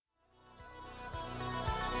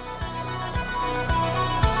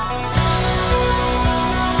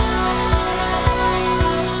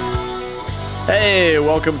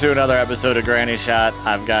welcome to another episode of Granny Shot.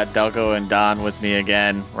 I've got Delco and Don with me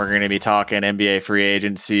again. We're going to be talking NBA free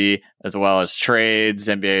agency, as well as trades,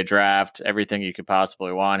 NBA draft, everything you could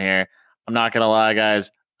possibly want here. I'm not going to lie,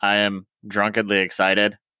 guys. I am drunkenly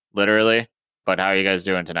excited, literally. But how are you guys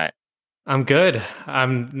doing tonight? I'm good.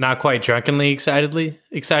 I'm not quite drunkenly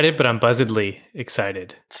excited, but I'm buzzedly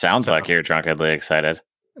excited. Sounds like you're drunkenly excited.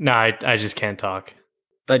 No, I just can't talk.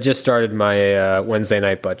 I just started my Wednesday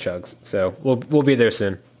night butt chugs, so we'll be there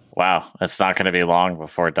soon. Wow, it's not going to be long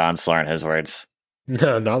before Don's learned his words.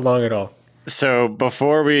 No, not long at all. So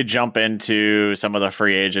before we jump into some of the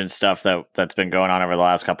free agent stuff that's been going on over the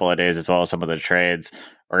last couple of days, as well as some of the trades,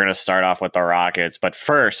 we're going to start off with the Rockets. But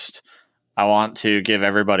first, I want to give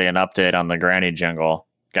everybody an update on the Granny jingle.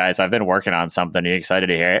 Guys, I've been working on something. Are you excited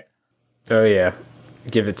to hear it? Oh yeah,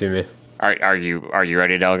 give it to me. Are you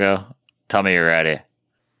ready, Delgo? Tell me you're ready.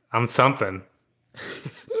 I'm something. All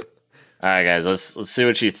right, guys, let's see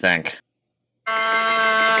what you think.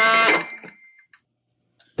 That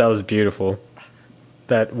was beautiful.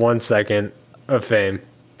 That 1 second of fame.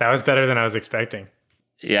 That was better than I was expecting.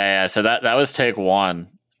 Yeah. So that was take one,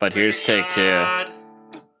 but here's take two.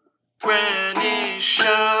 Granny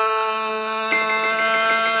Shot.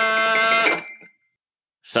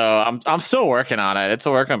 So I'm still working on it. It's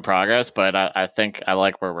a work in progress, but I think I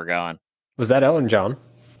like where we're going. Was that Elton John?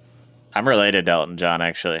 I'm related to Elton John,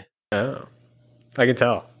 actually. Oh, I can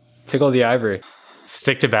tell. Tickle the ivory.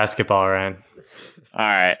 Stick to basketball, Ryan. All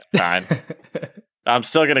right, fine. I'm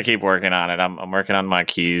still gonna keep working on it. I'm working on my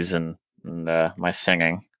keys and my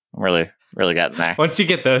singing. I'm really getting there. Once you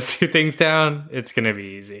get those two things down, it's gonna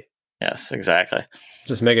be easy. Yes, exactly.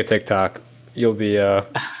 Just make a TikTok. You'll be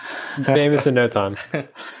famous in no time. All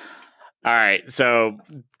right, so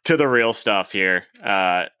to the real stuff here.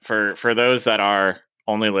 For those that are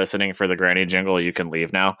only listening for the Granny jingle, you can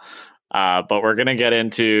leave now. But we're going to get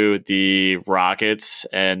into the Rockets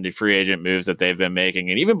and the free agent moves that they've been making.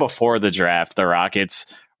 And even before the draft, the Rockets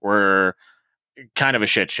were kind of a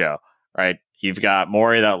shit show, right? You've got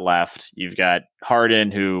Morey that left. You've got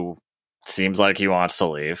Harden, who seems like he wants to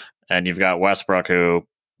leave. And you've got Westbrook, who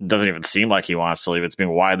doesn't even seem like he wants to leave. It's being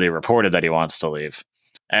widely reported that he wants to leave.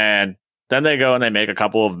 And then they go and they make a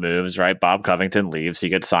couple of moves, right? Bob Covington leaves. He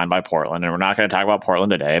gets signed by Portland. And we're not going to talk about Portland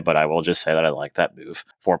today, but I will just say that I like that move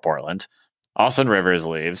for Portland. Austin Rivers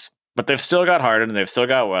leaves. But they've still got Harden and they've still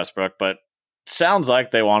got Westbrook, but sounds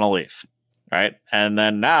like they want to leave, right? And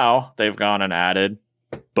then now they've gone and added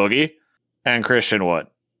Boogie and Christian Wood,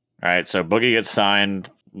 right? So Boogie gets signed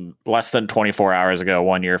less than 24 hours ago,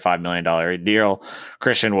 1 year, $5 million deal.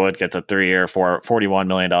 Christian Wood gets a 3-year, $41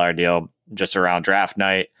 million deal just around draft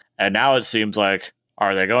night. And now it seems like,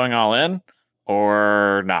 are they going all in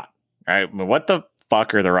or not? Right? I mean, what the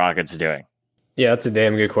fuck are the Rockets doing? Yeah, that's a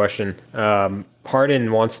damn good question.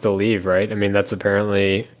 Harden wants to leave, right? I mean, that's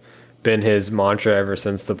apparently been his mantra ever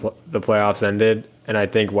since the playoffs ended. And I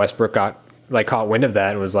think Westbrook caught wind of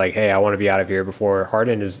that and was like, hey, I want to be out of here before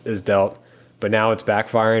Harden is dealt. But now it's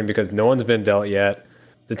backfiring because no one's been dealt yet.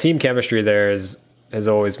 The team chemistry there has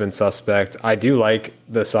always been suspect. I do like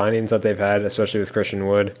the signings that they've had, especially with Christian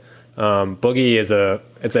Wood. Boogie it's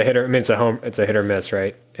a hitter. I mean, it's a hit or miss,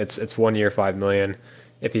 right? It's 1 year, $5 million.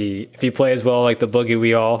 If he plays well, like the Boogie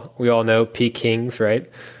we all know, peak Kings, right?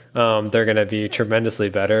 They're going to be tremendously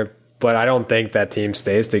better. But I don't think that team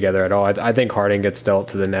stays together at all. I think Harden gets dealt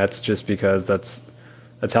to the Nets just because that's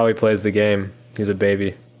how he plays the game. He's a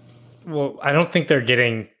baby. Well, I don't think they're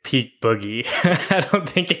getting peak Boogie. I don't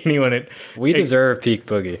think anyone we deserve peak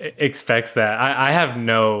Boogie. Expects that. I have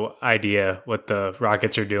no idea what the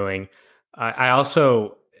Rockets are doing. I'm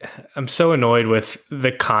so annoyed with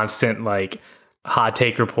the constant hot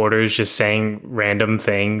take reporters just saying random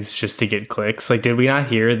things just to get clicks. Did we not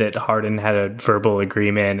hear that Harden had a verbal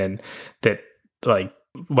agreement and that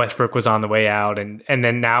Westbrook was on the way out, and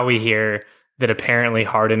then now we hear that apparently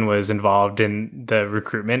Harden was involved in the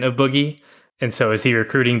recruitment of Boogie. And so is he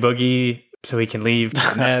recruiting Boogie so he can leave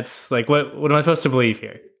the Nets? What am I supposed to believe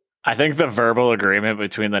here? I think the verbal agreement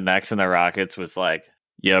between the Knicks and the Rockets was like,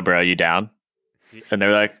 yo, bro, you down? And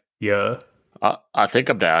they're like, yeah. I think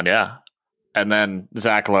I'm down, yeah. And then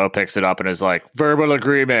Zach Lowe picks it up and is like, verbal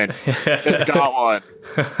agreement. Got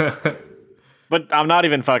one. But I'm not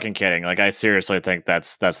even fucking kidding. I seriously think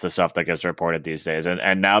that's the stuff that gets reported these days.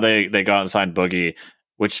 And now they go out and sign Boogie,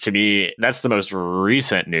 which to me, that's the most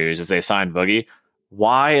recent news is they signed Boogie.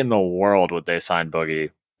 Why in the world would they sign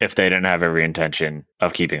Boogie if they didn't have every intention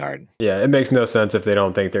of keeping Harden? Yeah, it makes no sense if they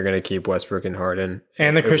don't think they're going to keep Westbrook and Harden.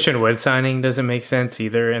 And the Christian Wood signing doesn't make sense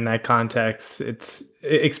either in that context. It's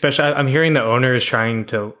especially, I'm hearing the owner is trying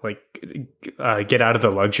to get out of the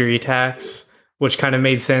luxury tax, which kind of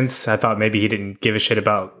made sense. I thought maybe he didn't give a shit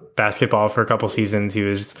about basketball for a couple seasons. He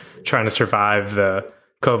was trying to survive the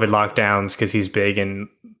COVID lockdowns because he's big in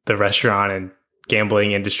the restaurant and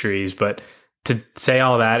gambling industries. But to say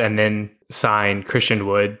all that and then sign Christian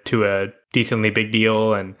Wood to a decently big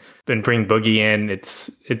deal and then bring Boogie in,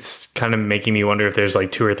 it's kind of making me wonder if there's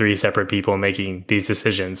like 2 or 3 separate people making these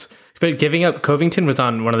decisions. But giving up, Covington was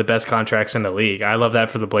on one of the best contracts in the league. I love that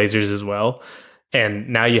for the Blazers as well. And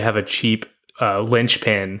now you have a cheap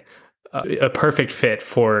linchpin, a perfect fit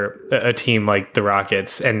for a team like the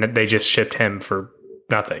Rockets, and they just shipped him for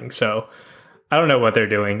nothing. So I don't know what they're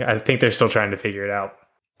doing. I think they're still trying to figure it out.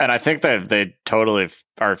 And I think that they totally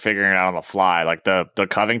are figuring it out on the fly. Like the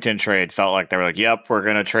Covington trade felt like they were like, yep, we're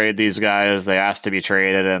going to trade these guys. They asked to be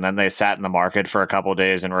traded. And then they sat in the market for a couple of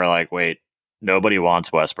days and were like, wait, nobody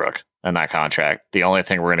wants Westbrook in that contract. The only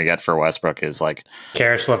thing we're going to get for Westbrook is like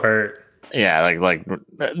Karis LeVert. Yeah, like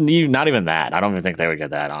not even that. I don't even think they would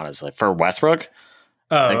get that, honestly. For Westbrook?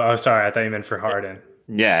 Oh, sorry. I thought you meant for Harden.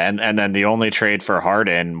 Yeah, and then the only trade for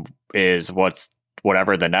Harden is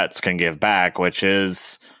whatever the Nets can give back, which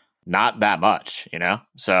is not that much, you know?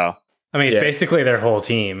 So I mean, it's basically their whole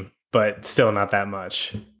team, but still not that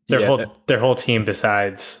much. Their whole team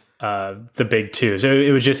besides the big two. So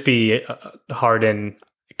it would just be Harden,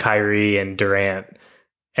 Kyrie, and Durant,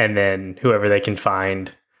 and then whoever they can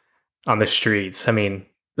find on the streets. I mean,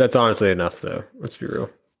 that's honestly enough, though. Let's be real.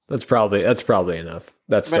 That's probably enough.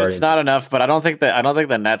 But it's not enough. But I don't think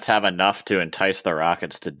the Nets have enough to entice the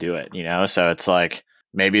Rockets to do it. You know, so it's like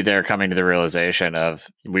maybe they're coming to the realization of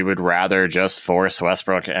we would rather just force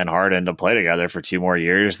Westbrook and Harden to play together for 2 more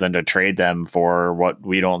years than to trade them for what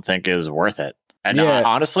we don't think is worth it. And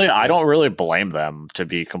honestly, I don't really blame them, to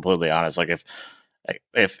be completely honest. Like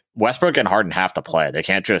if Westbrook and Harden have to play, they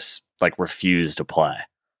can't just like refuse to play.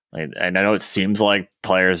 And I know it seems like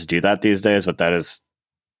players do that these days, but that is,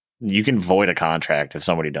 you can void a contract if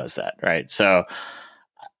somebody does that, right? So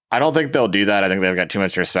I don't think they'll do that. I think they've got too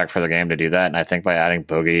much respect for the game to do that. And I think by adding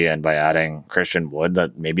Boogie and by adding Christian Wood,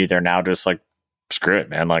 that maybe they're now just like, screw it,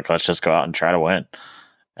 man. Like, let's just go out and try to win.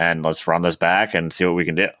 And let's run this back and see what we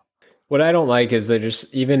can do. What I don't like is they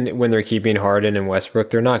just, even when they're keeping Harden and Westbrook,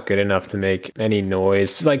 they're not good enough to make any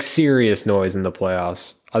noise, like serious noise in the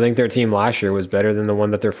playoffs. I think their team last year was better than the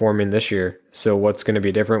one that they're forming this year. So what's going to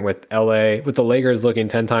be different with LA, with the Lakers looking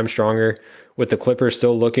 10 times stronger, with the Clippers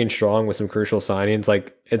still looking strong with some crucial signings?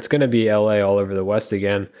 Like, it's going to be LA all over the West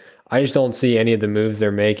again. I just don't see any of the moves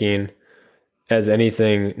they're making as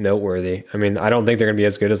anything noteworthy. I mean, I don't think they're going to be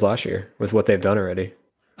as good as last year with what they've done already.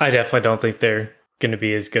 I definitely don't think they're going to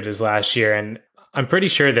be as good as last year, and I'm pretty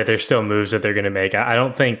sure that there's still moves that they're going to make. I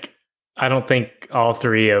don't think all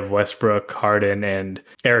 3 of Westbrook, Harden, and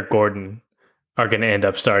Eric Gordon are going to end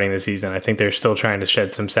up starting the season. I think they're still trying to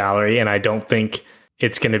shed some salary, and I don't think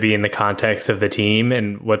it's going to be in the context of the team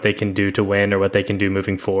and what they can do to win or what they can do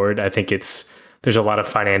moving forward. I think there's a lot of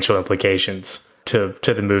financial implications to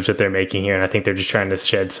the moves that they're making here, and I think they're just trying to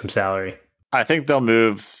shed some salary. I think they'll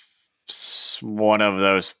move one of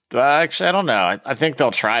those. Actually, I don't know. I think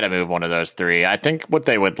they'll try to move one of those 3. I think what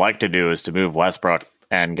they would like to do is to move Westbrook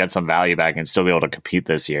and get some value back and still be able to compete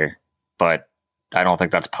this year. But I don't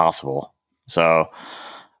think that's possible. So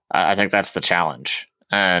I think that's the challenge.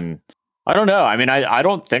 And I don't know. I mean, I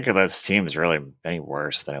don't think this team is really any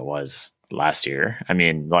worse than it was last year. I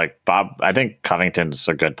mean, like I think Covington's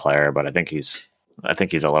a good player, but I think he's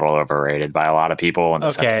a little overrated by a lot of people. In the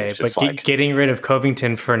sense but like, getting rid of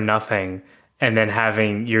Covington for nothing and then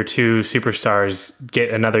having your 2 superstars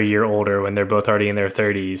get another year older when they're both already in their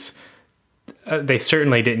 30s, they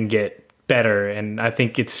certainly didn't get better. And I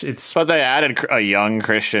think it's. But they added a young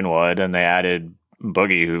Christian Wood and they added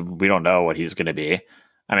Boogie, who we don't know what he's going to be.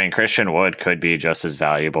 I mean, Christian Wood could be just as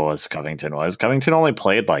valuable as Covington was. Covington only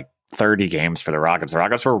played like 30 games for the Rockets. The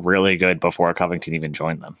Rockets were really good before Covington even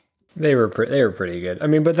joined them. They were pretty good. I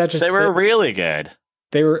mean, but that just... They were really good.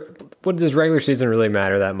 What does regular season really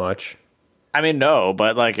matter that much? I mean, no,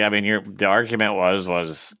 but like, I mean, the argument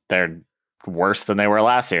was they're worse than they were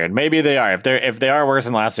last year, and maybe they are. If they are worse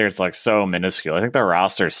than last year, it's like so minuscule. I think their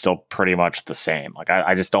roster is still pretty much the same. Like,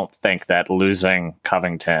 I just don't think that losing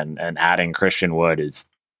Covington and adding Christian Wood is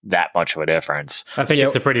that much of a difference. I think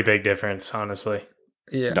it's a pretty big difference, honestly.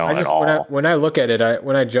 Yeah, at all. When I look at it,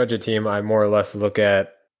 when I judge a team, I more or less look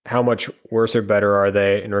at how much worse or better are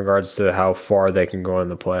they in regards to how far they can go in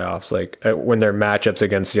the playoffs. Like when they're matchups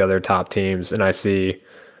against the other top teams, and I see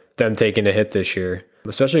them taking a hit this year,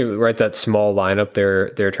 especially right that small lineup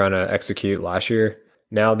they're trying to execute last year.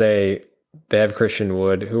 Now they have Christian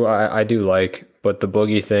Wood, who I do like, but the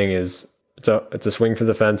Boogie thing is it's a swing for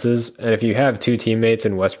the fences. And if you have 2 teammates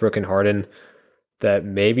in Westbrook and Harden that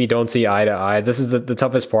maybe don't see eye to eye. This is the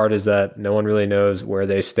toughest part, is that no one really knows where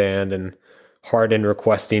they stand, and Harden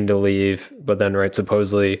requesting to leave, but then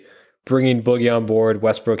supposedly bringing Boogie on board,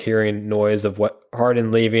 Westbrook hearing noise of what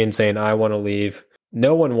Harden leaving, saying, I want to leave.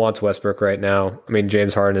 No one wants Westbrook right now. I mean,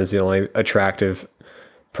 James Harden is the only attractive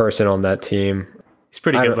person on that team. He's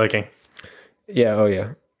pretty good looking. Yeah, oh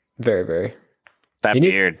yeah. Very, very. That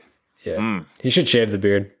beard. Yeah. He should shave the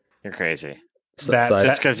beard. You're crazy. Just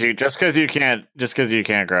because you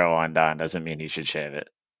can't grow one done doesn't mean you should shave it.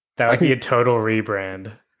 That would be a total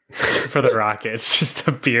rebrand for the Rockets. Just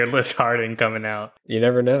a beardless Harden coming out. You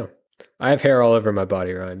never know. I have hair all over my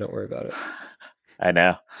body, Ryan. Don't worry about it. I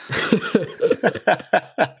know.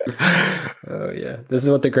 Oh yeah, this is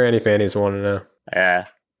what the granny fannies want to know. Yeah,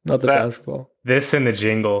 not the basketball. This and the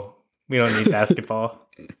jingle. We don't need basketball.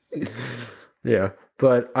 Yeah,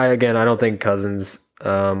 but I don't think Cousins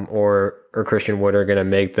or Christian Wood are going to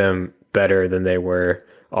make them better than they were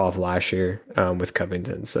off last year with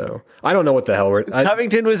Covington. So I don't know what the hell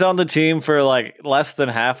Covington was on the team for like less than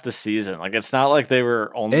half the season. Like, it's not like they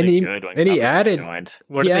were only good when he added. Joined.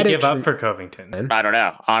 What did they give up for Covington? I don't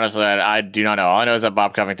know. Honestly, I do not know. All I know is that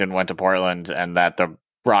Bob Covington went to Portland and that the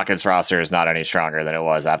Rockets roster is not any stronger than it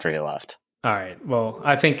was after he left. All right. Well,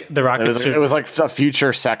 I think the Rockets... It was like a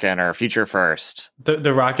future second or a future first.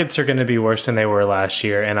 The Rockets are going to be worse than they were last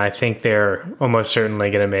year, and I think they're almost certainly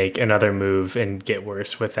going to make another move and get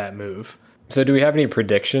worse with that move. So do we have any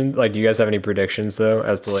predictions? Like, do you guys have any predictions, though,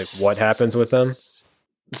 as to like what happens with them?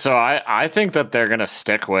 So I think that they're going to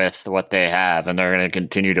stick with what they have, and they're going to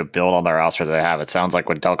continue to build on the roster that they have. It sounds like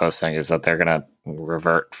what Delco's saying is that they're going to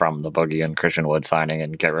revert from the Boogie and Christian Wood signing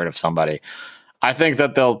and get rid of somebody. I think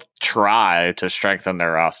that they'll try to strengthen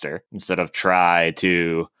their roster instead of try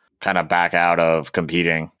to kind of back out of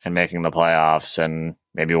competing and making the playoffs and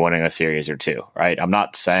maybe winning a series or two, right? I'm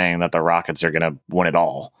not saying that the Rockets are going to win it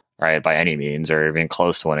all, right, by any means, or even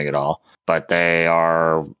close to winning it all, but they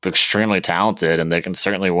are extremely talented and they can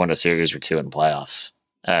certainly win a series or two in the playoffs.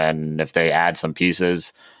 And if they add some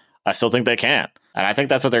pieces, I still think they can. And I think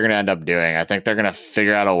that's what they're going to end up doing. I think they're going to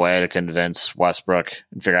figure out a way to convince Westbrook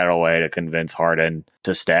and figure out a way to convince Harden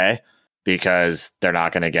to stay, because they're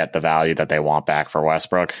not going to get the value that they want back for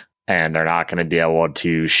Westbrook. And they're not going to be able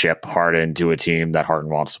to ship Harden to a team that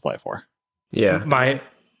Harden wants to play for. Yeah.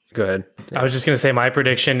 Go ahead. I was just going to say my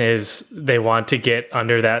prediction is they want to get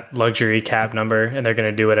under that luxury cap number, and they're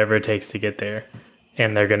going to do whatever it takes to get there.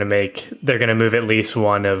 And they're going to move at least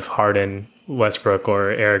one of Harden, Westbrook, or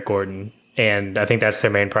Eric Gordon. And I think that's their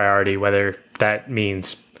main priority, whether that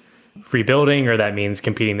means rebuilding or that means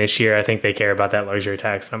competing this year. I think they care about that luxury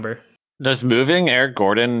tax number. Does moving Eric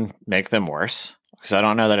Gordon make them worse? Because I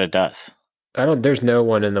don't know that it does. There's no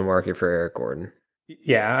one in the market for Eric Gordon.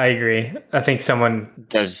 Yeah, I agree. I think someone...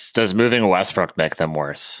 Does moving Westbrook make them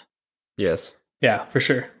worse? Yes. Yeah, for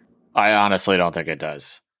sure. I honestly don't think it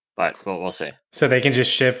does, but we'll see. So they can just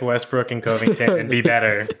ship Westbrook and Covington and be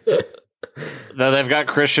better. Though they've got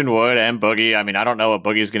Christian Wood and Boogie. I mean, I don't know what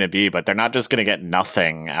Boogie's going to be, but they're not just going to get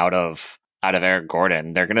nothing out of Eric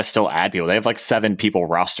Gordon. They're going to still add people. They have like 7 people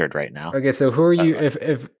rostered right now. Okay, so who are you?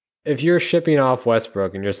 If you're shipping off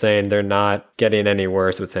Westbrook and you're saying they're not getting any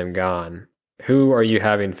worse with him gone, who are you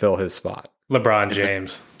having fill his spot? LeBron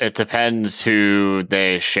James. It depends who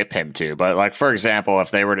they ship him to. But like, for example,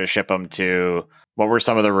 if they were to ship him to... What were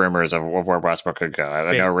some of the rumors of where Westbrook could go?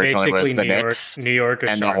 I know originally it was the Knicks, New York,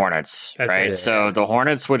 and the Hornets, right? So the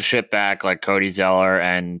Hornets would ship back like Cody Zeller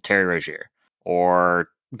and Terry Rozier, or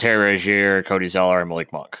Terry Rozier, Cody Zeller, and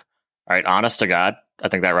Malik Monk. All right, honest to God, I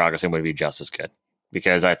think that Rockets team would be just as good,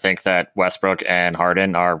 because I think that Westbrook and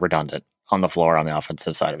Harden are redundant on the floor on the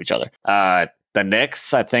offensive side of each other. The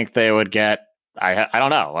Knicks, I think they would get. I don't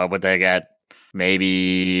know. What would they get?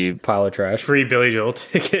 Maybe pile of trash. Free Billy Joel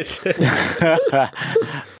tickets.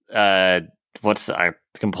 I'm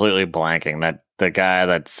completely blanking that the guy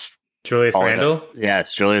that's Julius Randle.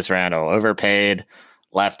 Yes, Julius Randle, overpaid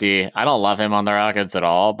lefty. I don't love him on the Rockets at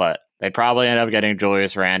all, but they probably end up getting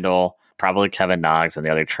Julius Randle, probably Kevin Knox, and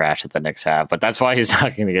the other trash that the Knicks have. But that's why he's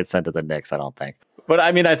not going to get sent to the Knicks, I don't think. But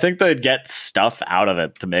I mean, I think they'd get stuff out of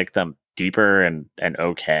it to make them deeper and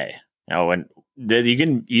okay. You know, when you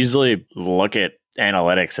can easily look at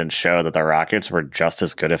analytics and show that the Rockets were just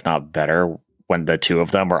as good, if not better, when the two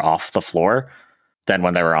of them were off the floor than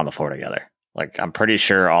when they were on the floor together. Like, I'm pretty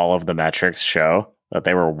sure all of the metrics show that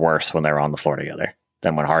they were worse when they were on the floor together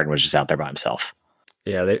than when Harden was just out there by himself.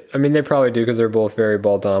 Yeah, they probably do, because they're both very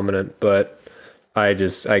ball dominant, but I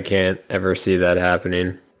can't ever see that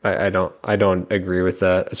happening. I don't agree with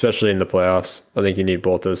that, especially in the playoffs. I think you need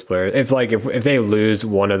both those players. If they lose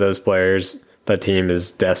one of those players that team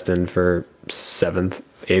is destined for 7th,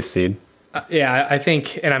 8th seed. Yeah, I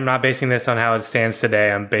think, and I'm not basing this on how it stands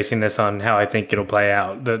today. I'm basing this on how I think it'll play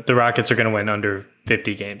out. The Rockets are going to win under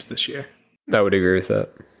 50 games this year. I would agree with that.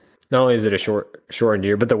 Not only is it a shortened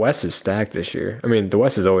year, but the West is stacked this year. I mean, the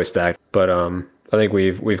West is always stacked, but I think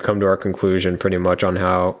we've come to our conclusion pretty much on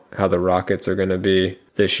how the Rockets are going to be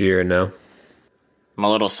this year now. I'm a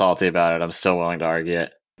little salty about it. I'm still willing to argue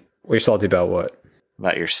it. We're salty about what?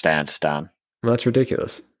 About your stance, Don. Well, that's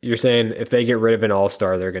ridiculous. You're saying if they get rid of an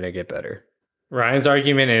all-star, they're going to get better. Ryan's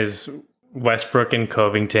argument is Westbrook and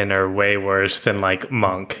Covington are way worse than like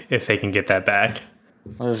Monk if they can get that back.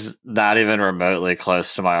 This is not even remotely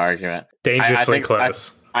close to my argument. Dangerously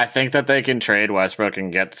close. I think that they can trade Westbrook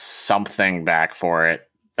and get something back for it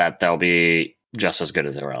that they'll be just as good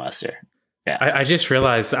as they were last year. Yeah. I just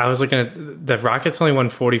realized I was looking at the Rockets only won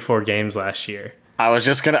 44 games last year.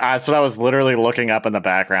 That's what I was literally looking up in the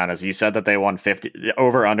background as you said that they won 50,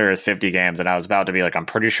 over under is 50 games. And I was about to be like, I'm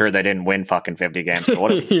pretty sure they didn't win fucking 50 games. So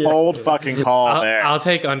what a bold fucking call there. I'll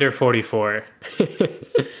take under 44.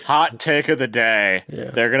 Hot take of the day.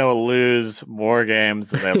 Yeah. They're going to lose more games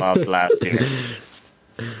than they lost last year.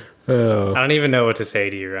 Oh. I don't even know what to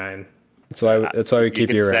say to you, Ryan. That's why we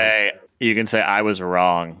keep you around. You can say I was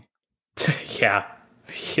wrong. Yeah.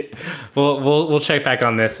 We'll check back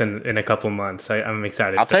on this in a couple months. I'm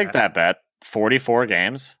excited. I'll take that bet. 44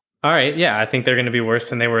 games. All right. Yeah, I think they're going to be worse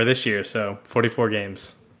than they were this year. So 44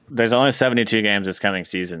 games. There's only 72 games this coming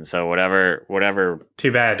season. So whatever.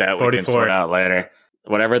 Too bad. That 44. We can sort out later.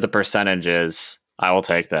 Whatever the percentage is, I will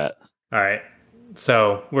take that. All right.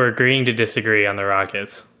 So we're agreeing to disagree on the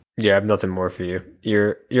Rockets. Yeah, I have nothing more for you.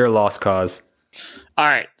 You're a lost cause. All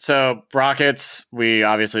right, so Rockets, we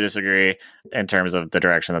obviously disagree in terms of the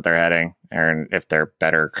direction that they're heading, and if they're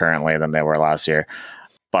better currently than they were last year.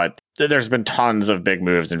 But there's been tons of big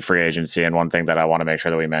moves in free agency, and one thing that I want to make sure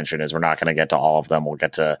that we mention is we're not going to get to all of them. We'll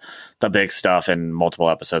get to the big stuff in multiple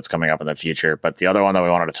episodes coming up in the future. But the other one that we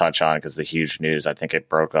wanted to touch on, because the huge news, I think it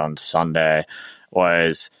broke on Sunday,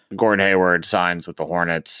 was Gordon Hayward signs with the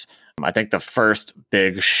Hornets. I think the first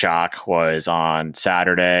big shock was on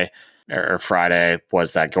Saturday or Friday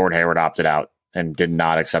was that Gordon Hayward opted out and did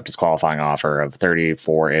not accept his qualifying offer of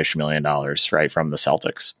 $34-ish million, right, from the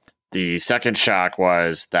Celtics. The second shock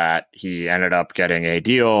was that he ended up getting a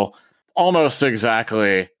deal almost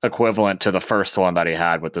exactly equivalent to the first one that he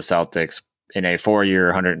had with the Celtics in a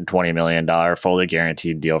 4-year, $120 million fully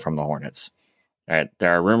guaranteed deal from the Hornets. Right?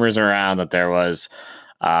 There are rumors around that there was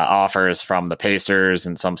offers from the Pacers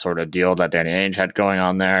and some sort of deal that Danny Ainge had going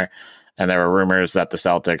on there. And there were rumors that the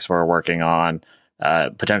Celtics were working on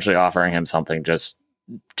potentially offering him something just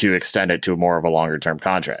to extend it to more of a longer-term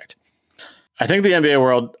contract. I think the NBA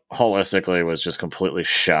world holistically was just completely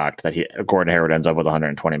shocked that Gordon Hayward ends up with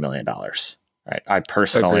 $120 million. Right? I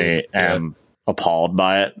personally am appalled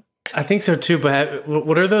by it. I think so too, but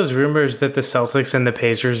what are those rumors that the Celtics and the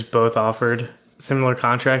Pacers both offered similar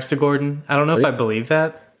contracts to Gordon? I don't know if I believe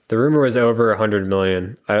that. The rumor was over $100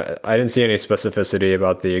 million. I didn't see any specificity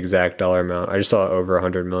about the exact dollar amount. I just saw over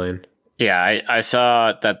 $100 million. Yeah, I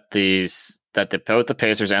saw that both the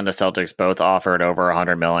Pacers and the Celtics both offered over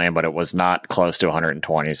 $100 million, but it was not close to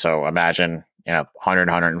 120. So imagine 100,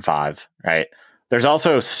 105, right? There's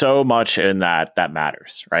also so much in that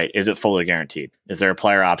matters, right? Is it fully guaranteed? Is there a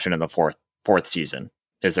player option in the fourth season?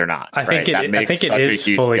 Is there not? I think it is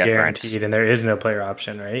fully guaranteed, and there is no player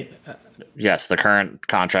option, right? Yes, the current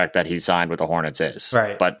contract that he signed with the Hornets is.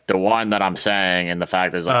 Right. But the one that I'm saying, and the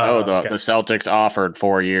fact is, the Celtics offered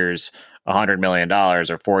 4 years $100 million or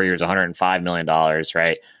 4 years $105 million,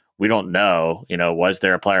 right? We don't know, was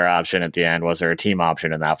there a player option at the end? Was there a team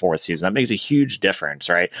option in that fourth season? That makes a huge difference,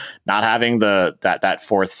 right? Not having that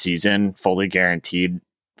fourth season fully guaranteed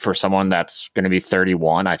for someone that's going to be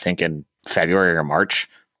 31, I think in February or March,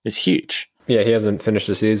 is huge. Yeah, he hasn't finished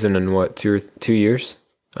the season in what, 2 years?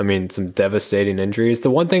 I mean, some devastating injuries. The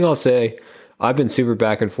one thing I'll say, I've been super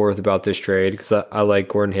back and forth about this trade because I like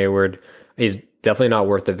Gordon Hayward. He's definitely not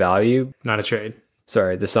worth the value. Not a trade.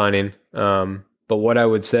 Sorry, the signing. But what I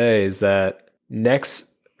would say is that next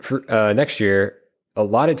year, a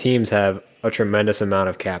lot of teams have a tremendous amount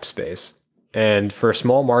of cap space. And for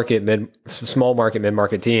small market,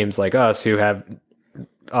 mid-market teams like us who have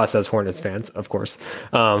us as Hornets fans, of course,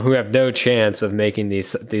 who have no chance of making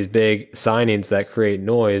these big signings that create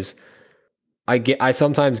noise. I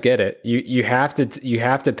sometimes get it. You have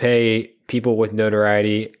to pay people with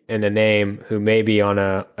notoriety and a name who may be on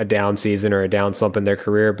a down season or a down slump in their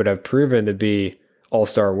career, but have proven to be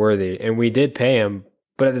all-star worthy. And we did pay him,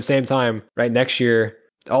 but at the same time, right, next year,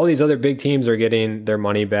 all these other big teams are getting their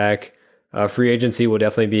money back. Free agency will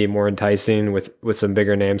definitely be more enticing with some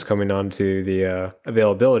bigger names coming onto the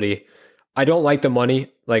availability. I don't like the money.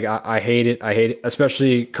 Like I hate it. I hate it,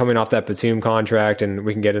 especially coming off that Batum contract, and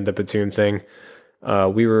we can get into the Batum thing.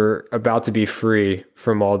 We were about to be free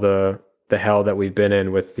from all the hell that we've been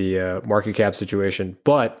in with the market cap situation.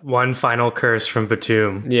 But one final curse from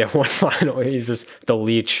Batum. Yeah, one final. He's just the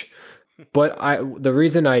leech. But the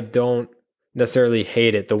reason I don't necessarily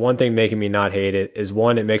hate it, the one thing making me not hate it is,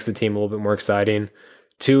 one, it makes the team a little bit more exciting.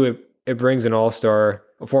 Two, it brings an all-star,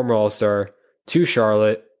 a former all-star, to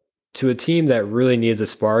Charlotte, to a team that really needs a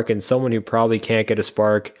spark, and someone who probably can't get a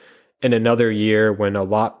spark in another year when a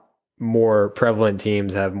lot more prevalent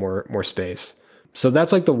teams have more space. So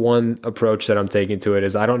that's like the one approach that I'm taking to it,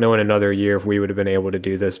 is I don't know in another year if we would have been able to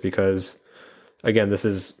do this, because again, it's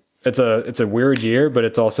a weird year, but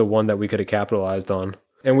it's also one that we could have capitalized on.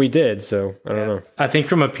 And we did, so I don't know. I think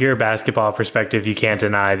from a pure basketball perspective, you can't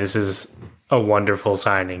deny this is a wonderful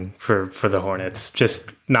signing for the Hornets.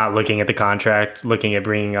 Just not looking at the contract, looking at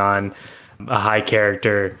bringing on a high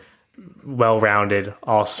character, well-rounded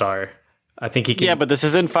all-star. I think he can. Yeah, but this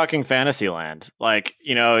isn't fucking fantasy land. Like,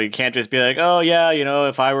 you can't just be like, oh yeah,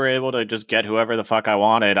 if I were able to just get whoever the fuck I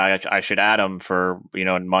wanted, I should add him for,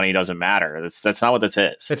 and money doesn't matter. That's not what this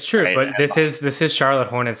is. It's true, right? But this is Charlotte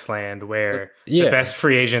Hornets land, where the best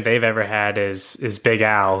free agent they've ever had is Big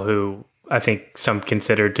Al, who I think some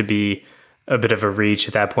considered to be a bit of a reach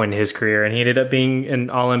at that point in his career, and he ended up being an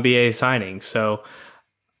All-NBA signing. So,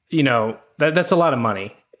 that's a lot of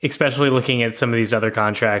money, especially looking at some of these other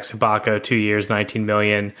contracts. Ibaka, 2 years, $19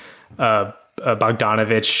 million.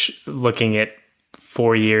 Bogdanovich looking at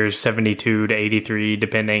 4 years, 72 to 83,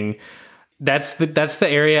 depending. That's the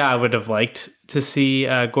area I would have liked to see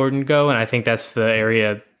Gordon go, and I think that's the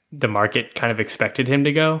area the market kind of expected him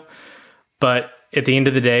to go. But at the end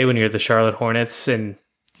of the day, when you're the Charlotte Hornets and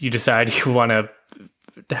you decide you want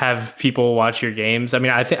to have people watch your games, I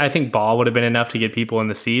mean, I think Ball would have been enough to get people in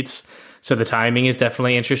the seats. So the timing is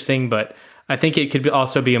definitely interesting, but I think it could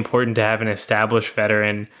also be important to have an established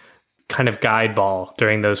veteran kind of guide Ball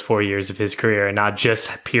during those 4 years of his career, and not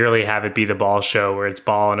just purely have it be the Ball show where it's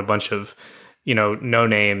Ball and a bunch of, no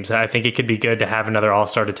names. I think it could be good to have another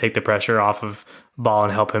all-star to take the pressure off of Ball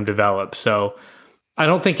and help him develop. So I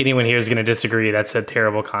don't think anyone here is going to disagree that's a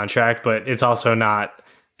terrible contract, but it's also not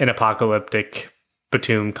an apocalyptic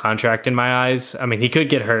Batum contract in my eyes. I mean, he could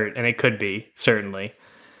get hurt, and it could be, certainly.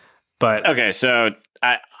 But okay, so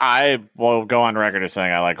I will go on record as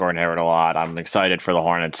saying I like Gordon Hayward a lot. I'm excited for the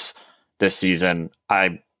Hornets this season.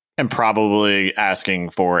 I am probably asking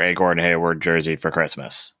for a Gordon Hayward jersey for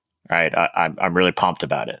Christmas. Right? I'm really pumped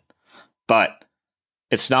about it. But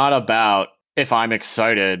it's not about if I'm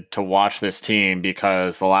excited to watch this team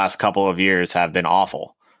because the last couple of years have been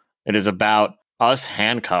awful. It is about us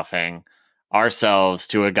handcuffing ourselves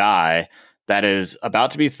to a guy that is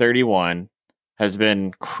about to be 31, has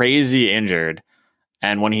been crazy injured,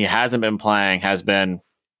 and when he hasn't been playing, has been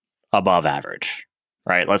above average,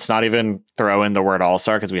 right? Let's not even throw in the word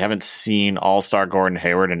all-star, because we haven't seen all-star Gordon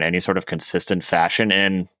Hayward in any sort of consistent fashion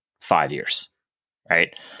in 5 years,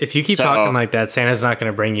 right? If you keep talking like that, Santa's not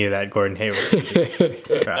going to bring you that Gordon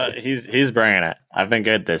Hayward. He's bringing it. I've been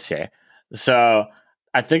good this year. So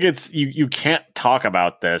I think it's you can't talk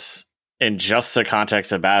about this in just the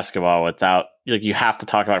context of basketball without, you have to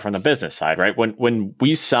talk about it from the business side, right? When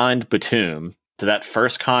we signed Batum to that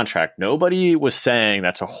first contract, nobody was saying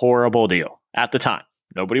that's a horrible deal at the time.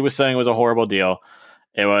 Nobody was saying it was a horrible deal.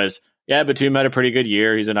 It was, yeah, Batum had a pretty good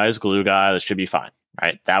year. He's a nice glue guy. This should be fine,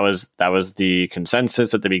 right? That was the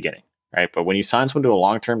consensus at the beginning, right? But when you sign someone to a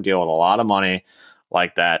long-term deal with a lot of money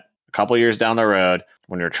like that, a couple years down the road,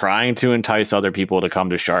 when you're trying to entice other people to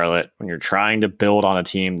come to Charlotte, when you're trying to build on a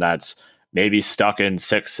team that's maybe stuck in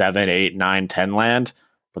 6, 7, 8, 9, 10 land,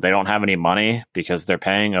 but they don't have any money because they're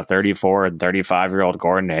paying a 34 and 35-year-old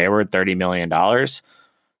Gordon Hayward $30 million.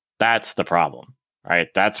 That's the problem, right?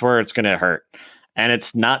 That's where it's going to hurt. And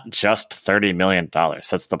it's not just $30 million.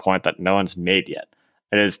 That's the point that no one's made yet.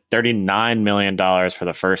 It is $39 million for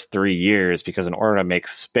the first 3 years, because in order to make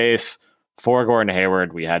space for Gordon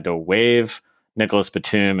Hayward, we had to waive Nicholas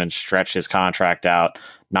Batum and stretch his contract out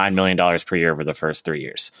 $9 million per year over the first 3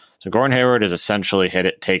 years. So Gordon Hayward is essentially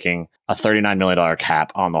taking a $39 million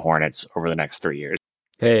cap on the Hornets over the next 3 years.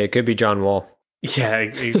 Hey, it could be John Wall. Yeah,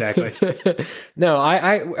 exactly. No,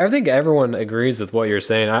 I think everyone agrees with what you're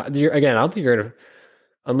saying. I don't think you're going to,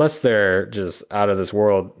 unless they're just out of this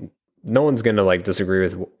world, no one's going to disagree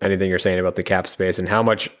with anything you're saying about the cap space and how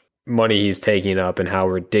much money he's taking up and how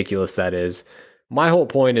ridiculous that is. My whole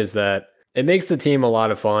point is that it makes the team a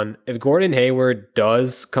lot of fun. If Gordon Hayward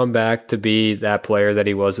does come back to be that player that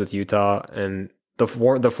he was with Utah and the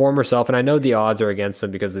former self, and I know the odds are against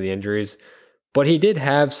him because of the injuries, but he did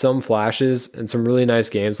have some flashes and some really nice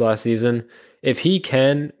games last season. If he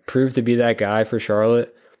can prove to be that guy for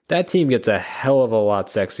Charlotte, that team gets a hell of a lot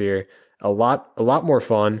sexier, a lot more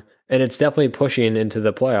fun, and it's definitely pushing into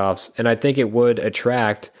the playoffs. And I think it would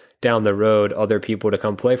attract down the road other people to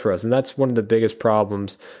come play for us. And that's one of the biggest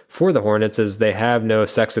problems for the Hornets is they have no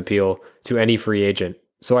sex appeal to any free agent.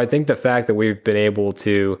 So I think the fact that we've been able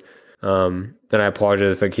to, and I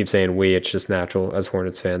apologize if I keep saying we, it's just natural as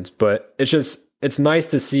Hornets fans, but it's nice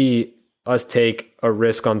to see us take a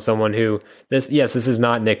risk on someone who this is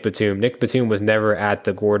not Nick Batum. Nick Batum was never at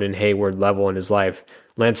the Gordon Hayward level in his life.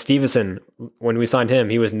 Lance Stevenson, when we signed him,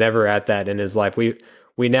 he was never at that in his life. We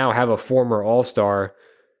now have a former All-Star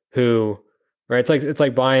who, right? It's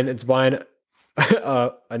like buying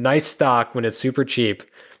a nice stock when it's super cheap.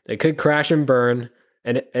 It could crash and burn,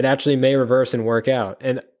 and it actually may reverse and work out.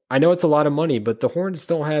 And I know it's a lot of money, but the Hornets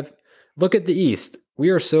don't have. Look at the East. We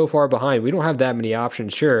are so far behind. We don't have that many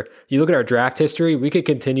options. Sure, you look at our draft history. We could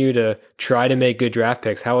continue to try to make good draft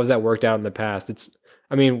picks. How has that worked out in the past?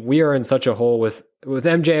 We are in such a hole with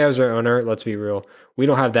MJ as our owner. Let's be real. We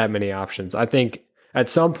don't have that many options. I think at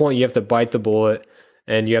some point you have to bite the bullet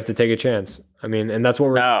and you have to take a chance. And that's what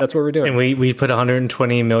we're doing. And we put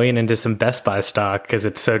 120 million into some Best Buy stock because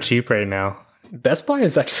it's so cheap right now. Best Buy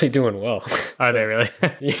is actually doing well. Are they really?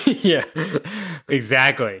 Yeah,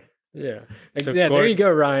 exactly. Yeah, so there you go,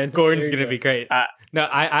 Ryan. Gordon's going to be great. No,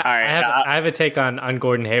 I have a take on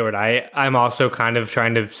Gordon Hayward. I'm also kind of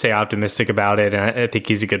trying to stay optimistic about it, and I think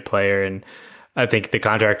he's a good player, and I think the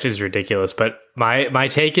contract is ridiculous. But my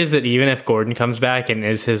take is that even if Gordon comes back and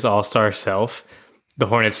is his all-star self, the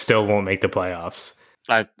Hornets still won't make the playoffs.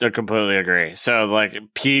 I completely agree. So,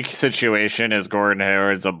 peak situation is Gordon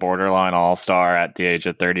Hayward's a borderline all-star at the age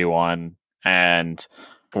of 31, and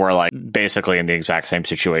we're basically in the exact same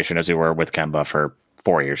situation as we were with Kemba for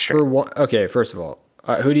 4 years straight. Okay, first of all,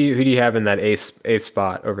 who do you have in that eighth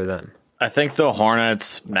spot over them? I think the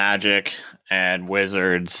Hornets, Magic, and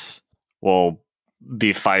Wizards will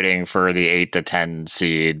be fighting for the 8 to 10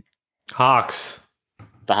 seed. Hawks.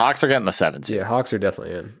 The Hawks are getting the 7 seed. Yeah, Hawks are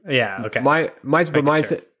definitely in. Yeah, okay.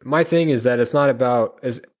 My thing is that it's not about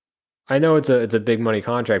I know it's a big money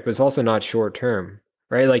contract, but it's also not short term,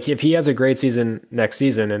 right? If he has a great season next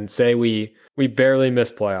season, and say we barely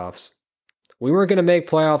miss playoffs, we weren't going to make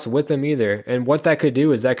playoffs with him either. And what that could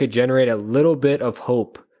do is that could generate a little bit of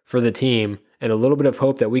hope for the team and a little bit of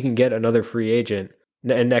hope that we can get another free agent.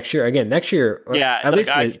 And next year, yeah, at least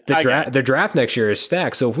the draft next year is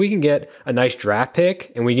stacked. So if we can get a nice draft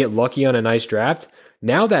pick and we get lucky on a nice draft,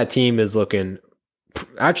 now that team is looking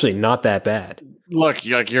actually not that bad. Look,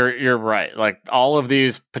 you're right. All of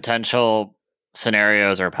these potential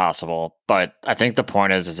scenarios are possible, but I think the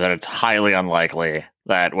point is that it's highly unlikely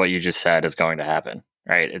that what you just said is going to happen.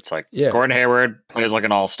 Right? It's Gordon Hayward plays like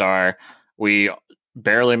an all-star. We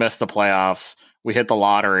barely missed the playoffs. We hit the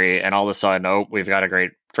lottery, and all of a sudden, we've got a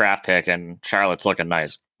great draft pick, and Charlotte's looking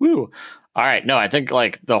nice. Woo! All right, no, I think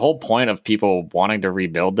the whole point of people wanting to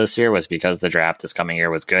rebuild this year was because the draft this coming year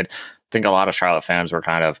was good. I think a lot of Charlotte fans were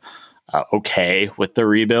kind of okay with the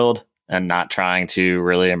rebuild and not trying to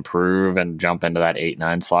really improve and jump into that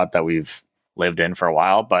 8-9 slot that we've lived in for a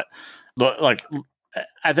while. But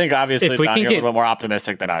I think obviously Don, you're a little bit more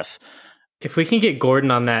optimistic than us. If we can get Gordon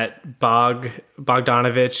on that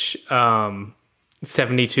Bogdanovich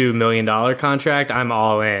 $72 million contract, I'm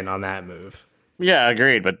all in on that move. Yeah,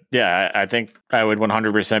 agreed. But yeah, I think I would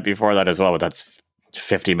 100% be for that as well. But that's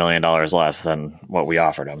 $50 million less than what we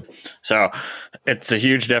offered him. So it's a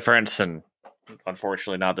huge difference, and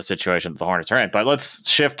unfortunately not the situation that the Hornets are in. But let's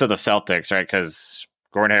shift to the Celtics, right? Because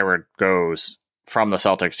Gordon Hayward goes from the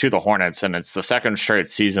Celtics to the Hornets, and it's the second straight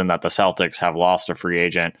season that the Celtics have lost a free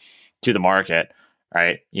agent to the market,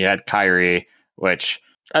 right? You had Kyrie, which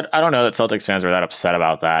I don't know that Celtics fans were that upset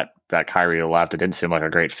about that Kyrie left. It didn't seem like a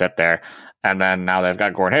great fit there. And then now they've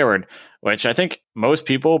got Gordon Hayward, which I think most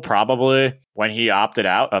people probably, when he opted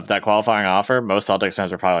out of that qualifying offer, most Celtics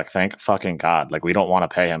fans were probably thank fucking God. We don't want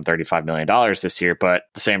to pay him $35 million this year. But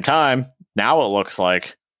at the same time, now it looks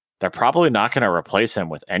like they're probably not going to replace him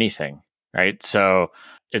with anything, right? So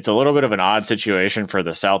it's a little bit of an odd situation for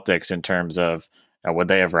the Celtics in terms of, would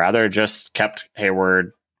they have rather just kept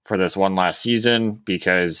Hayward for this one last season,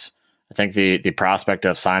 because I think the prospect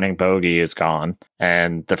of signing Bogey is gone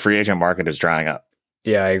and the free agent market is drying up.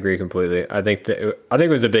 Yeah, I agree completely. I think it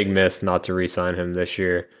was a big miss not to re-sign him this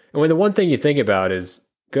year. And when the one thing you think about is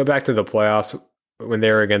go back to the playoffs when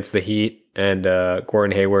they were against the Heat and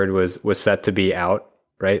Gordon Hayward was set to be out,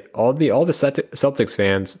 right? All the Celtics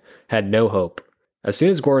fans had no hope. As soon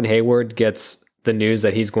as Gordon Hayward gets the news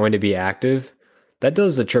that he's going to be active, that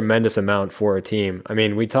does a tremendous amount for a team. I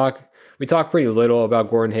mean, we talk pretty little about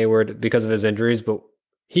Gordon Hayward because of his injuries, but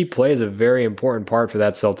he plays a very important part for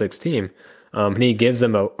that Celtics team. And he gives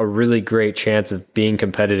them a really great chance of being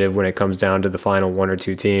competitive when it comes down to the final one or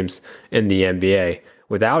two teams in the NBA.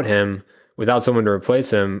 Without him, without someone to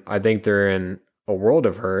replace him, I think they're in a world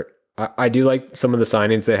of hurt. I do like some of the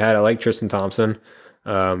signings they had. I like Tristan Thompson,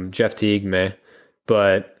 Jeff Teague, meh.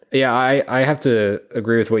 But yeah, I have to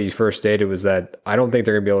agree with what you first stated, was that I don't think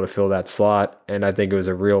they're going to be able to fill that slot. And I think it was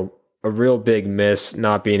a real big miss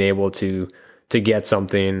not being able to get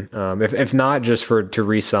something, if not just to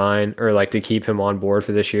re-sign or like to keep him on board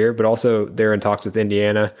for this year, but also they're in talks with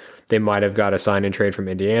Indiana. They might have got a sign and trade from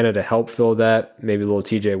Indiana to help fill that, maybe a little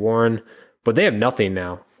TJ Warren, but they have nothing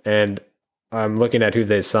now. And I'm looking at who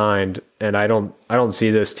they signed, and I don't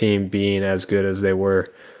see this team being as good as they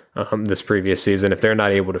were this previous season if they're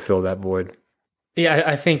not able to fill that void. Yeah,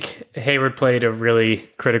 I think Hayward played a really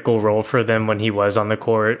critical role for them when he was on the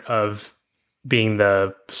court, of being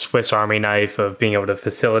the Swiss Army knife, of being able to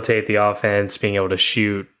facilitate the offense, being able to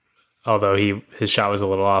shoot, although his shot was a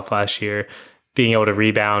little off last year, being able to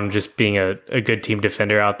rebound, just being a good team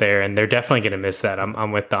defender out there. And they're definitely going to miss that.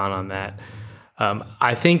 I'm with Don on that.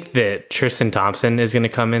 I think that Tristan Thompson is going to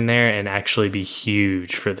come in there and actually be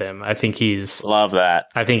huge for them. I think love that.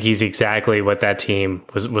 I think he's exactly what that team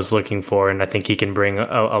was looking for. And I think he can bring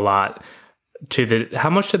a lot to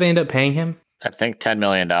how much did they end up paying him? I think $10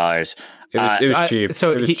 million. It was cheap.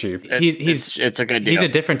 So it was cheap. It's a good deal. He's a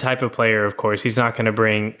different type of player, of course. He's not going to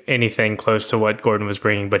bring anything close to what Gordon was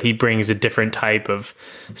bringing, but he brings a different type of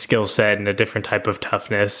skill set and a different type of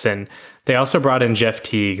toughness. And they also brought in Jeff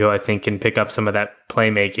Teague, who I think can pick up some of that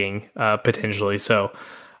playmaking potentially. So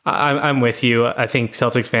I'm with you. I think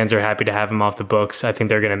Celtics fans are happy to have him off the books. I think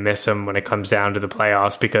they're going to miss him when it comes down to the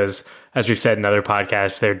playoffs because, as we've said in other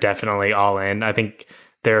podcasts, they're definitely all in. I think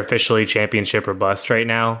they're officially championship or bust right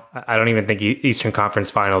now. I don't even think Eastern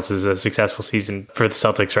Conference Finals is a successful season for the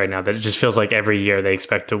Celtics right now. That it just feels like every year they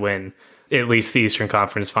expect to win at least the Eastern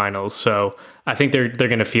Conference Finals. So I think they're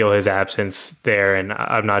going to feel his absence there, and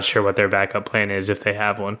I'm not sure what their backup plan is if they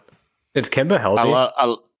have one. Is Kemba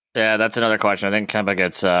healthy? Yeah, that's another question. I think Kemba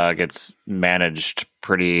gets managed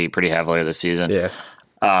pretty heavily this season. Yeah.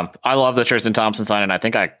 I love the Tristan Thompson sign, and I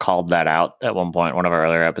think I called that out at one point, one of our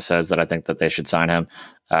earlier episodes, that I think that they should sign him.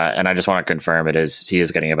 And I just want to confirm he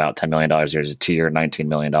is getting about $10 million a year, a 2-year, $19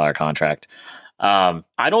 million contract.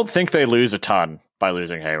 I don't think they lose a ton by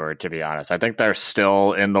losing Hayward, to be honest. I think they're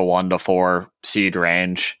still in the 1 to 4 seed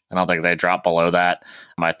range. I don't think they drop below that.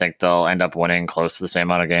 I think they'll end up winning close to the same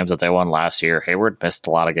amount of games that they won last year. Hayward missed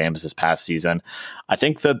a lot of games this past season. I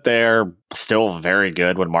think that they're still very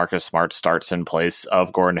good when Marcus Smart starts in place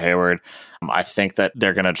of Gordon Hayward. I think that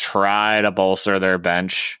they're going to try to bolster their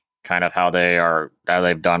bench, kind of how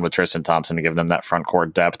they've done with Tristan Thompson, to give them that front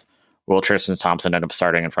court depth. Will Tristan Thompson end up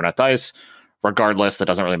starting in front of Theis? Regardless, that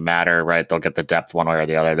doesn't really matter, right? They'll get the depth one way or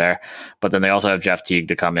the other there. But then they also have Jeff Teague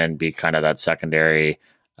to come in, be kind of that secondary,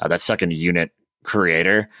 that second unit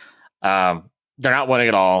creator. They're not winning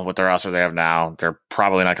at all with the roster they have now. They're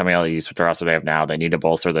probably not coming out of the East with the roster they have now. They need to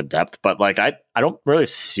bolster the depth. But like I don't really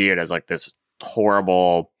see it as like this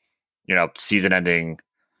horrible, season-ending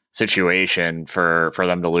situation for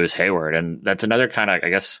them to lose Hayward. And that's another kind of, I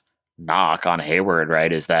guess, knock on Hayward,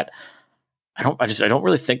 right? Is that I don't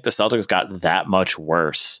really think the Celtics got that much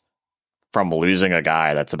worse from losing a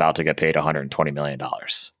guy that's about to get paid $120 million,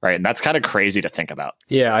 right? And that's kind of crazy to think about.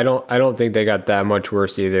 Yeah, I don't think they got that much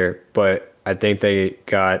worse either, but I think they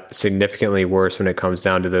got significantly worse when it comes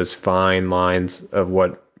down to those fine lines of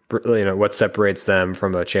what separates them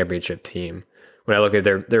from a championship team. When I look at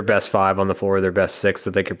their best 5 on the floor, their best 6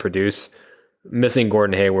 that they could produce, missing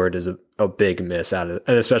Gordon Hayward is a big miss out of it,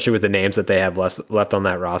 and especially with the names that they have left on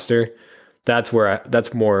that roster. That's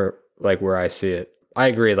more like where I see it. I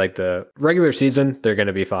agree. Like the regular season, they're going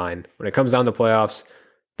to be fine. When it comes down to playoffs,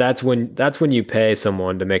 that's when you pay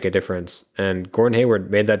someone to make a difference. And Gordon Hayward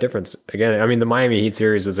made that difference again. I mean, the Miami Heat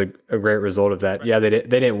series was a great result of that. Yeah, they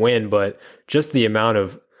didn't win, but just the amount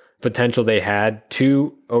of potential they had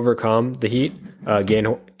to overcome the Heat,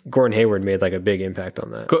 Gordon Hayward made like a big impact on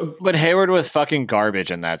that. But Hayward was fucking garbage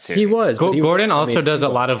in that series. He was. Gordon also does a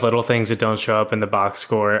lot of little things that don't show up in the box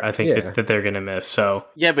score. I think that they're going to miss. So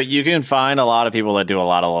yeah, but you can find a lot of people that do a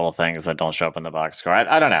lot of little things that don't show up in the box score.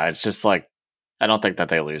 I don't know. It's just like I don't think that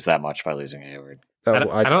they lose that much by losing Hayward.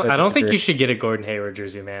 I don't think you should get a Gordon Hayward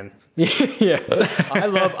jersey, man. Yeah,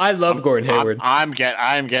 I love Gordon Hayward. I'm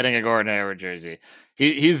getting a Gordon Hayward jersey.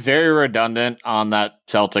 He's very redundant on that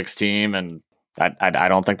Celtics team, and I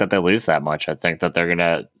don't think that they lose that much. I think that they're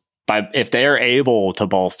gonna, if they are able to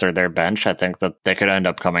bolster their bench, I think that they could end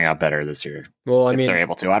up coming out better this year. Well, I if mean, they're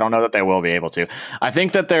able to. I don't know that they will be able to. I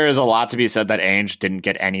think that there is a lot to be said that Ainge didn't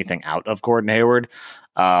get anything out of Gordon Hayward.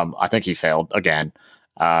 I think he failed again.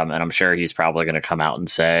 And I'm sure he's probably going to come out and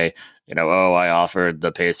say, I offered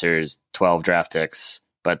the Pacers 12 draft picks,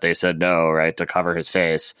 but they said no, right, to cover his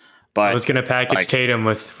face. But I was going to package Tatum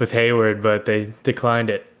with Hayward, but they declined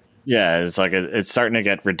it. Yeah, it's like it's starting to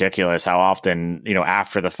get ridiculous how often,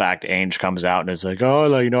 after the fact, Ainge comes out and is like,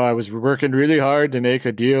 I was working really hard to make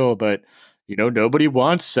a deal, but, nobody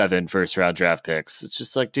wants 7 first-round draft picks. It's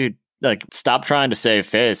just like, dude, stop trying to save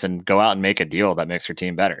face and go out and make a deal that makes your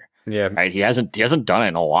team better. Yeah, right. He hasn't done it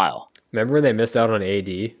in a while. Remember when they missed out on AD?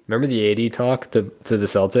 Remember the AD talk to the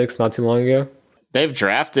Celtics not too long ago? They've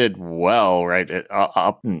drafted well, right,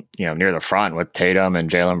 up near the front with Tatum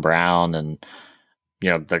and Jaylen Brown, and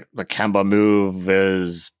the Kemba move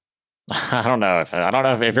is. I don't know if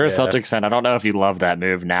you're a Celtics fan, I don't know if you love that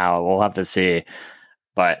move now. We'll have to see.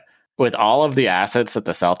 But with all of the assets that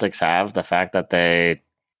the Celtics have, the fact that they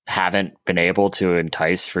haven't been able to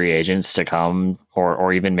entice free agents to come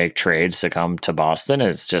or even make trades to come to Boston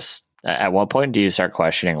is just, at what point do you start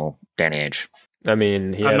questioning Danny Ainge? I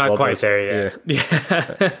mean, I'm not quite there yet.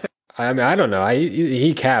 Yeah. I mean, I don't know.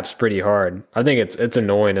 He caps pretty hard. I think it's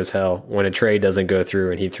annoying as hell when a trade doesn't go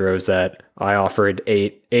through and he throws that I offered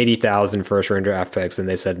 80,000 first round draft picks and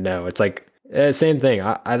they said no. It's like same thing.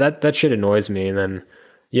 That shit annoys me. And then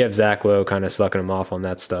you have Zach Lowe kind of sucking him off on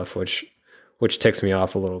that stuff, which ticks me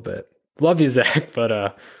off a little bit. Love you, Zach,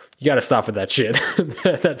 but you got to stop with that shit.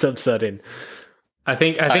 That's upsetting. I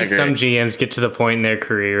think some GMs get to the point in their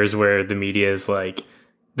careers where the media is like,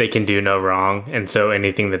 they can do no wrong. And so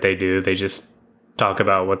anything that they do, they just talk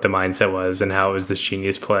about what the mindset was and how it was this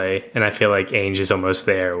genius play. And I feel like Ainge is almost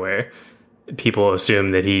there where people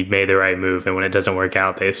assume that he made the right move. And when it doesn't work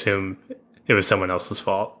out, they assume it was someone else's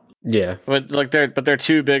fault. Yeah. But they're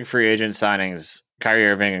two big free agent signings. Kyrie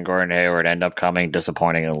Irving and Gordon Hayward end up coming,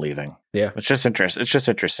 disappointing, and leaving. Yeah. It's just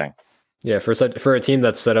interesting. Yeah. For a team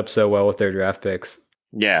that's set up so well with their draft picks.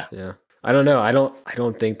 Yeah. Yeah. I don't know. I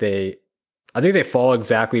think they fall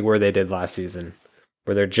exactly where they did last season,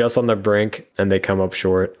 where they're just on the brink and they come up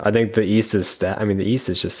short. I think the East is the East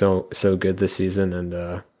is just so good this season, and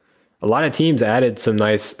a lot of teams added some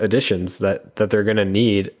nice additions that they're going to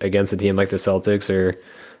need against a team like the Celtics or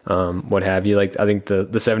what have you. Like, I think the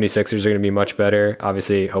 76ers are going to be much better.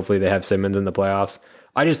 Obviously, hopefully they have Simmons in the playoffs.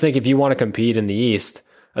 I just think if you want to compete in the East,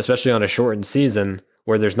 especially on a shortened season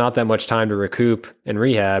where there's not that much time to recoup and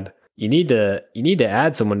rehab, you need to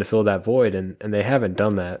add someone to fill that void, and they haven't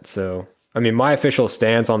done that. So, I mean, my official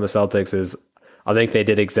stance on the Celtics is I think they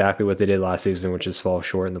did exactly what they did last season, which is fall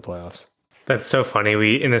short in the playoffs. That's so funny.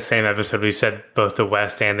 In the same episode, we said both the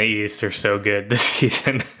West and the East are so good this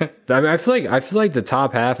season. I mean, I feel like the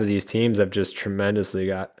top half of these teams have just tremendously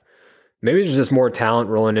got. Maybe there's just more talent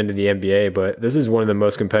rolling into the NBA, but this is one of the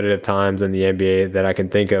most competitive times in the NBA that I can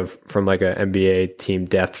think of from like an NBA team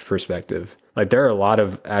depth perspective. Like, there are a lot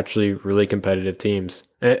of actually really competitive teams.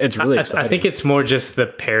 It's really exciting. I think it's more just the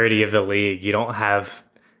parity of the league. You don't have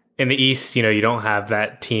in the East, you don't have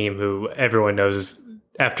that team who everyone knows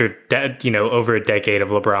after over a decade of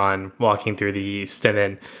LeBron walking through the East. And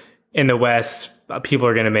then in the West, people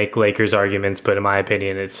are going to make Lakers arguments, but in my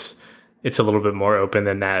opinion, it's a little bit more open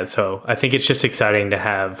than that. So I think it's just exciting to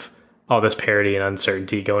have all this parity and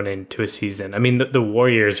uncertainty going into a season. I mean, the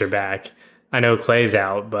Warriors are back. I know Clay's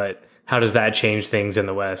out, but how does that change things in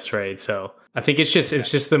the West, right? So I think it's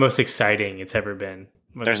just the most exciting it's ever been.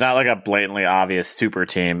 There's not like a blatantly obvious super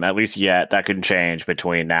team, at least yet, that could change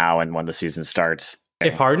between now and when the season starts.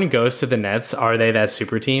 If Harden goes to the Nets, are they that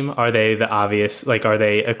super team? Are they the obvious, are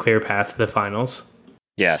they a clear path to the finals?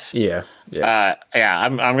 Yes. Yeah.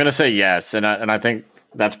 I'm going to say yes. And I think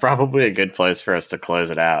that's probably a good place for us to close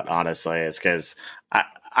it out, honestly. It's because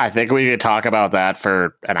I think we could talk about that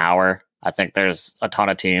for an hour. I think there's a ton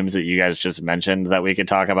of teams that you guys just mentioned that we could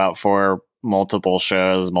talk about for multiple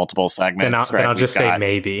shows, multiple segments. Then I'll just say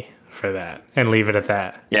maybe for that and leave it at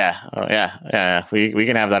that. Yeah. We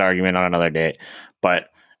can have that argument on another date. But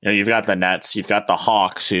you've got the Nets, you've got the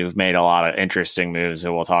Hawks, who've made a lot of interesting moves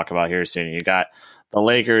that we'll talk about here soon. You got the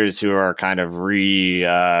Lakers, who are kind of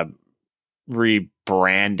rebranding,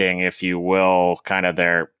 if you will, kind of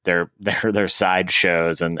their side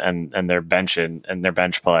shows and their bench and their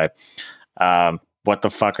bench play. what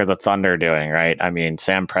the fuck are the Thunder doing, right? I mean,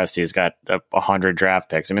 Sam Presti's got 100 draft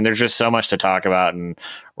picks. I mean, there's just so much to talk about, and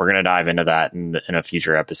we're going to dive into that in a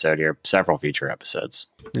future episode here, several future episodes.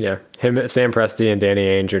 Yeah, Sam Presti and Danny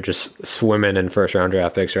Ainge are just swimming in first round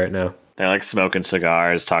draft picks right now. They're like smoking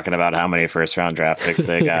cigars, talking about how many first round draft picks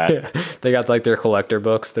they got. Yeah. They got like their collector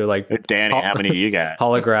books. They're like, Danny, how many you got?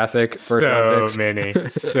 Holographic first round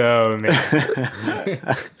picks. So many.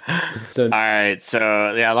 All right,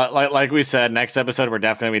 so yeah, like we said, next episode we're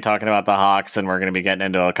definitely going to be talking about the Hawks, and we're going to be getting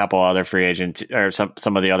into a couple other free agent or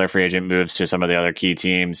some of the other free agent moves to some of the other key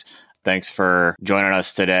teams. Thanks for joining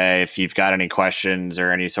us today. If you've got any questions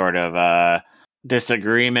or any sort of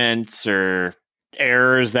disagreements or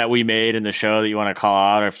errors that we made in the show that you want to call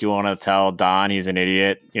out, or if you want to tell Don he's an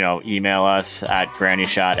idiot, email us at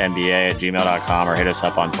grannyshottnba@gmail.com or hit us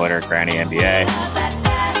up on Twitter, GrannyNBA.